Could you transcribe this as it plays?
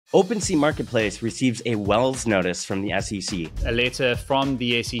OpenSea Marketplace receives a Wells notice from the SEC. A letter from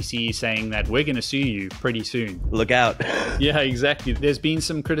the SEC saying that we're going to sue you pretty soon. Look out. Yeah, exactly. There's been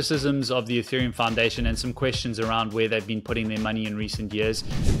some criticisms of the Ethereum Foundation and some questions around where they've been putting their money in recent years.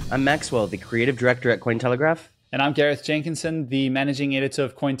 I'm Maxwell, the creative director at Cointelegraph. And I'm Gareth Jenkinson, the managing editor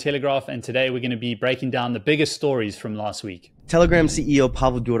of Cointelegraph, and today we're going to be breaking down the biggest stories from last week. Telegram CEO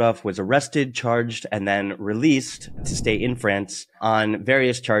Pavel Durov was arrested, charged, and then released to stay in France on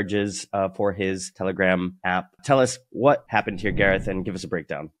various charges for his Telegram app. Tell us what happened here, Gareth, and give us a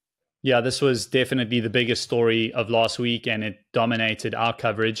breakdown. Yeah, this was definitely the biggest story of last week, and it dominated our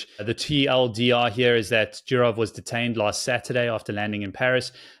coverage. The TLDR here is that Durov was detained last Saturday after landing in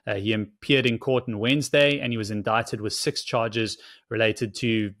Paris. He appeared in court on Wednesday, and he was indicted with 6 charges related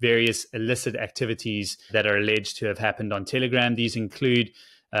to various illicit activities that are alleged to have happened on Telegram. These include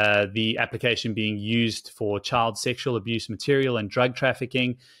the application being used for child sexual abuse material and drug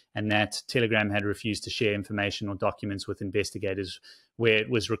trafficking, and that Telegram had refused to share information or documents with investigators where it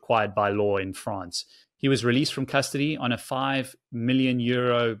was required by law in France. He was released from custody on a €5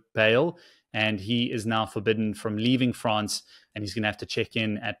 million bail, and he is now forbidden from leaving France, and he's going to have to check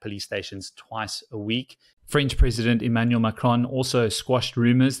in at police stations twice a week. French President Emmanuel Macron also squashed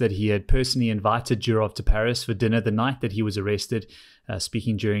rumors that he had personally invited Durov to Paris for dinner the night that he was arrested.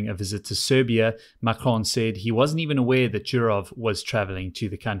 Speaking during a visit to Serbia, Macron said he wasn't even aware that Durov was traveling to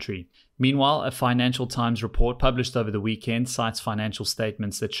the country. Meanwhile, a Financial Times report published over the weekend cites financial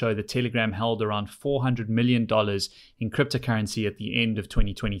statements that show that Telegram held around $400 million in cryptocurrency at the end of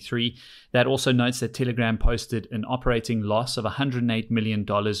 2023. That also notes that Telegram posted an operating loss of $108 million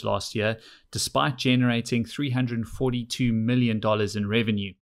last year, despite generating $342 million in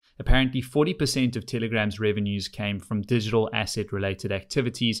revenue. Apparently, 40% of Telegram's revenues came from digital asset-related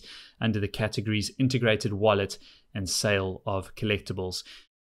activities under the categories integrated wallet and sale of collectibles.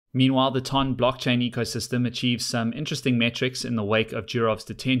 Meanwhile, the TON blockchain ecosystem achieved some interesting metrics in the wake of Durov's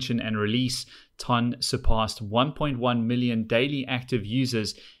detention and release. TON surpassed 1.1 million daily active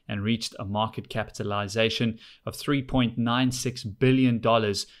users and reached a market capitalization of $3.96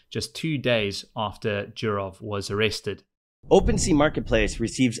 billion just 2 days after Durov was arrested. OpenSea Marketplace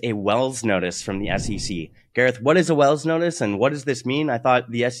receives a Wells notice from the SEC. Gareth, what is a Wells notice and what does this mean? I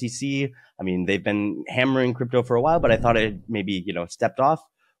thought the SEC, they've been hammering crypto for a while, but I thought it maybe, stepped off.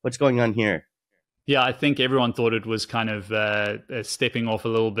 What's going on here? Yeah, I think everyone thought it was kind of stepping off a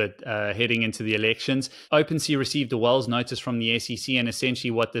little bit heading into the elections. OpenSea received a Wells notice from the SEC, and essentially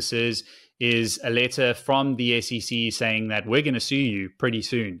what this is a letter from the SEC saying that we're going to sue you pretty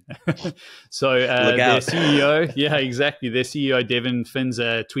soon. So their CEO, yeah, exactly. Their CEO, Devin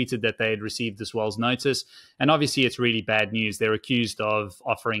Finzer, tweeted that they had received this Wells notice. And obviously it's really bad news. They're accused of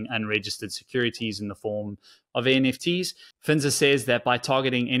offering unregistered securities in the form of NFTs. Finzer says that by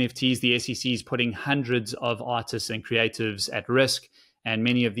targeting NFTs, the SEC is putting hundreds of artists and creatives at risk, and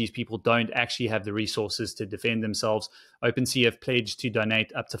many of these people don't actually have the resources to defend themselves. OpenSea have pledged to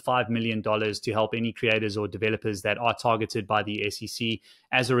donate up to $5 million to help any creators or developers that are targeted by the SEC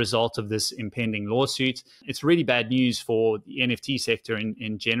as a result of this impending lawsuit. It's really bad news for the NFT sector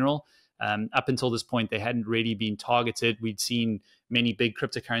in general. Up until this point, they hadn't really been targeted. We'd seen many big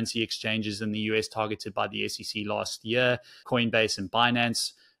cryptocurrency exchanges in the US targeted by the SEC last year. Coinbase and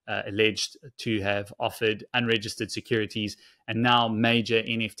Binance alleged to have offered unregistered securities, and now major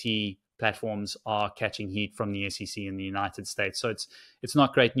NFT platforms are catching heat from the SEC in the United States. So it's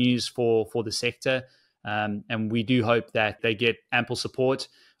not great news for the sector, and we do hope that they get ample support.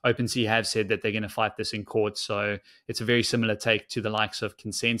 OpenSea have said that they're going to fight this in court, so it's a very similar take to the likes of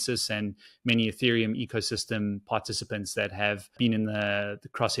Consensus and many Ethereum ecosystem participants that have been in the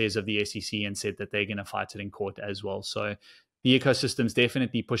crosshairs of the SEC and said that they're going to fight it in court as well. So the ecosystem's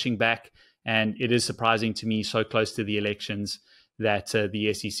definitely pushing back, and it is surprising to me so close to the elections that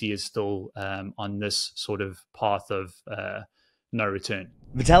the SEC is still on this sort of path of no return.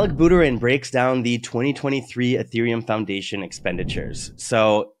 Vitalik Buterin breaks down the 2023 Ethereum Foundation expenditures.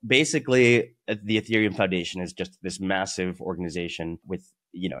 So basically, the Ethereum Foundation is just this massive organization with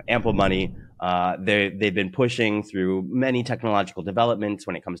ample money. They've been pushing through many technological developments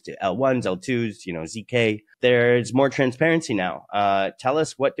when it comes to L1s, L2s, ZK. There's more transparency now. Tell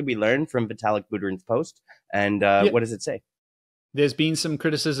us, what did we learn from Vitalik Buterin's post, and what does it say? There's been some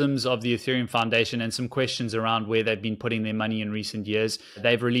criticisms of the Ethereum Foundation and some questions around where they've been putting their money in recent years.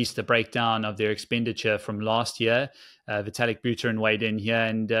 They've released a breakdown of their expenditure from last year. Vitalik Buterin weighed in here,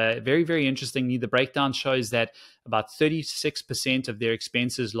 and very, very interestingly, the breakdown shows that about 36% of their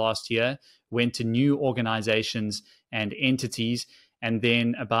expenses last year went to new organizations and entities, and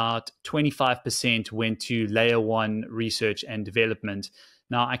then about 25% went to layer one research and development.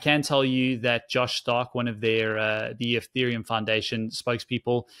 Now, I can tell you that Josh Stark, one of the Ethereum Foundation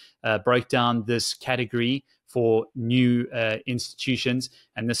spokespeople, broke down this category for new institutions,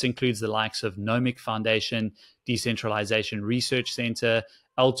 and this includes the likes of Nomic Foundation, Decentralization Research Center,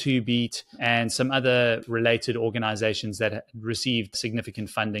 L2Beat, and some other related organizations that received significant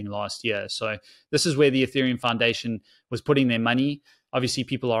funding last year. So this is where the Ethereum Foundation was putting their money. Obviously,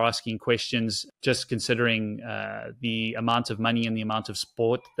 people are asking questions just considering the amount of money and the amount of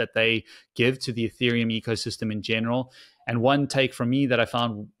support that they give to the Ethereum ecosystem in general. And one take from me that I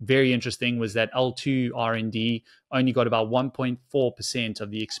found very interesting was that L2 R&D only got about 1.4% of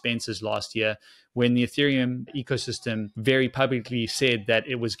the expenses last year, when the Ethereum ecosystem very publicly said that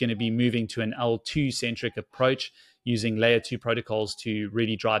it was going to be moving to an L2-centric approach, using layer 2 protocols to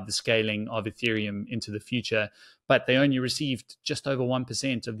really drive the scaling of Ethereum into the future. But they only received just over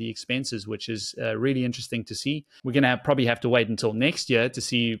 1% of the expenses, which is really interesting to see. We're going to probably have to wait until next year to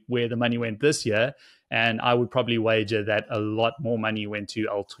see where the money went this year. And I would probably wager that a lot more money went to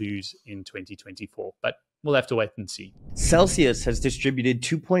L2s in 2024. But we'll have to wait and see. Celsius has distributed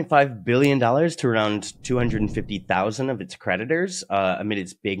 $2.5 billion to around 250,000 of its creditors amid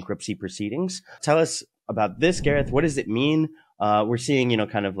its bankruptcy proceedings. Tell us about this, Gareth. What does it mean? We're seeing,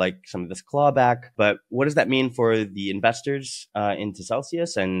 kind of like some of this clawback, but what does that mean for the investors into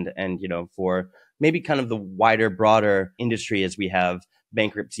Celsius and for maybe kind of the wider, broader industry as we have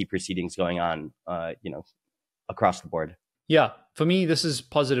bankruptcy proceedings going on, across the board? Yeah, for me, this is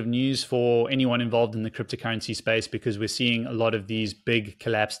positive news for anyone involved in the cryptocurrency space, because we're seeing a lot of these big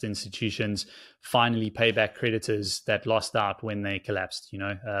collapsed institutions finally pay back creditors that lost out when they collapsed.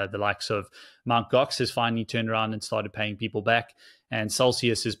 The likes of Mt. Gox has finally turned around and started paying people back. And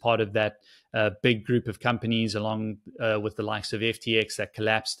Celsius is part of that big group of companies, along with the likes of FTX that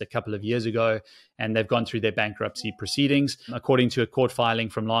collapsed a couple of years ago, and they've gone through their bankruptcy proceedings. According to a court filing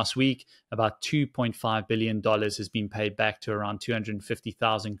from last week, about $2.5 billion has been paid back to around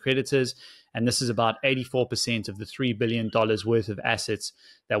 250,000 creditors, and this is about 84% of the $3 billion worth of assets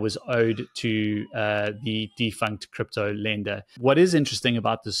that was owed to the defunct crypto lender. What is interesting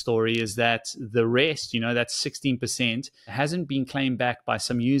about this story is that the rest, that's 16%, hasn't been claimed back by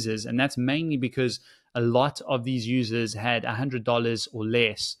some users, and that's mainly because a lot of these users had $100 or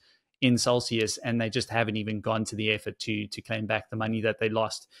less in Celsius, and they just haven't even gone to the effort to claim back the money that they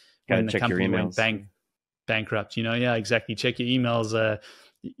lost when the company went bankrupt. Yeah, exactly. Check your emails.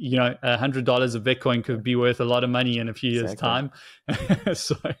 $100 of Bitcoin could be worth a lot of money in a few years' time.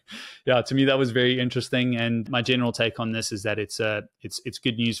 So, yeah, to me that was very interesting. And my general take on this is that it's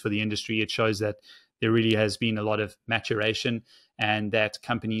good news for the industry. It shows that there really has been a lot of maturation, and that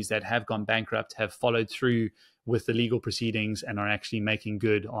companies that have gone bankrupt have followed through with the legal proceedings and are actually making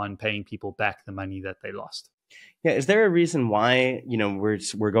good on paying people back the money that they lost. Yeah, is there a reason why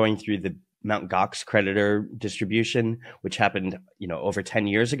we're going through the Mt. Gox creditor distribution, which happened over 10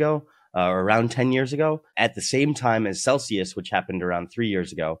 years ago, or around 10 years ago, at the same time as Celsius, which happened around 3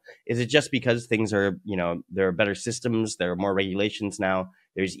 years ago? Is it just because things are, there are better systems, there are more regulations now,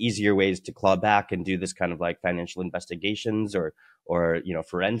 there's easier ways to claw back and do this kind of like financial investigations or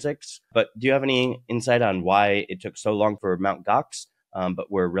forensics? But do you have any insight on why it took so long for Mt. Gox,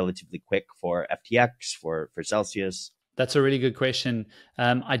 but we're relatively quick for FTX, for Celsius? That's a really good question.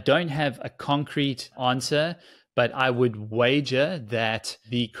 I don't have a concrete answer, but I would wager that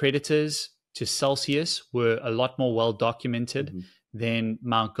the creditors to Celsius were a lot more well documented than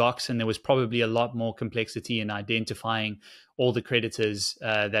Mt. Gox, and there was probably a lot more complexity in identifying all the creditors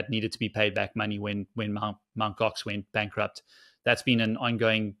that needed to be paid back money when Mt. Gox went bankrupt. That's been an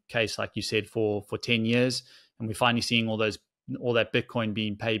ongoing case, like you said, for 10 years, and we're finally seeing all that Bitcoin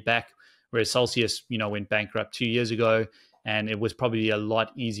being paid back. Whereas Celsius, went bankrupt 2 years ago, and it was probably a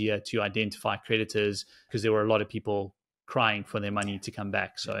lot easier to identify creditors because there were a lot of people crying for their money to come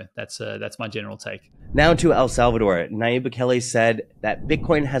back. So that's my general take. Now to El Salvador. Nayib Bukele said that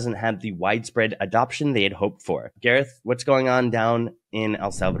Bitcoin hasn't had the widespread adoption they had hoped for. Gareth, what's going on down in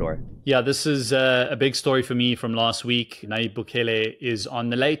El Salvador? Yeah, this is a big story for me from last week. Nayib Bukele is on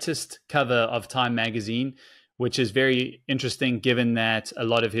the latest cover of Time magazine, which is very interesting given that a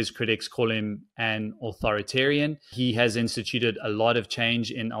lot of his critics call him an authoritarian. He has instituted a lot of change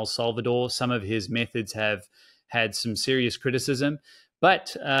in El Salvador. Some of his methods have had some serious criticism,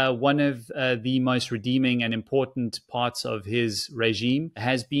 but one of the most redeeming and important parts of his regime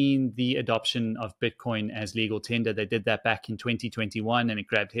has been the adoption of Bitcoin as legal tender. They did that back in 2021, and it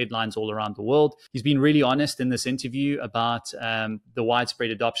grabbed headlines all around the world. He's been really honest in this interview about the widespread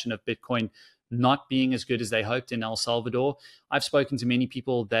adoption of Bitcoin not being as good as they hoped in El Salvador. I've spoken to many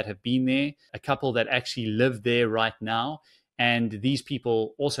people that have been there, a couple that actually live there right now, And these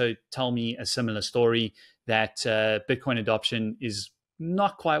people also tell me a similar story that Bitcoin adoption is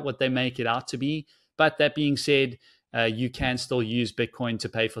not quite what they make it out to be. But that being said, you can still use Bitcoin to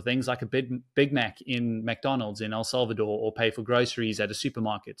pay for things like a Big Mac in McDonald's in El Salvador, or pay for groceries at a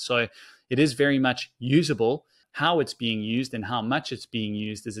supermarket. So it is very much usable. How it's being used and how much it's being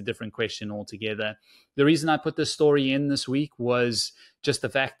used is a different question altogether. The reason I put this story in this week was just the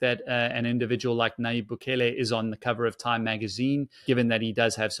fact that an individual like Nayib Bukele is on the cover of Time magazine, given that he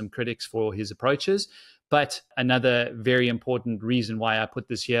does have some critics for his approaches. But another very important reason why I put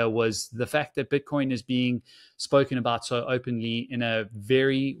this here was the fact that Bitcoin is being spoken about so openly in a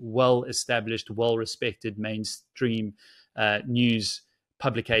very well-established, well-respected mainstream news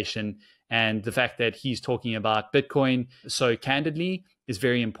publication. And the fact that he's talking about Bitcoin so candidly is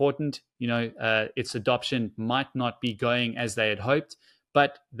very important. Its adoption might not be going as they had hoped,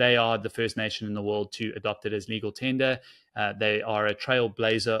 but they are the first nation in the world to adopt it as legal tender. They are a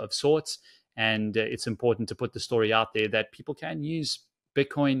trailblazer of sorts. And it's important to put the story out there that people can use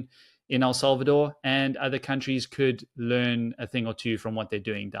Bitcoin in El Salvador, and other countries could learn a thing or two from what they're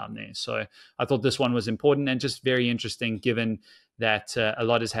doing down there. So I thought this one was important and just very interesting, given that a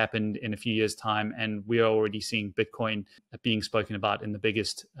lot has happened in a few years' time, and we are already seeing Bitcoin being spoken about in the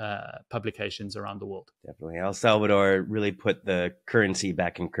biggest publications around the world. Definitely. El Salvador really put the currency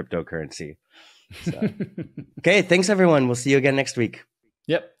back in cryptocurrency. So. Okay, thanks everyone. We'll see you again next week.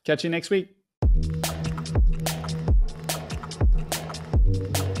 Yep. Catch you next week.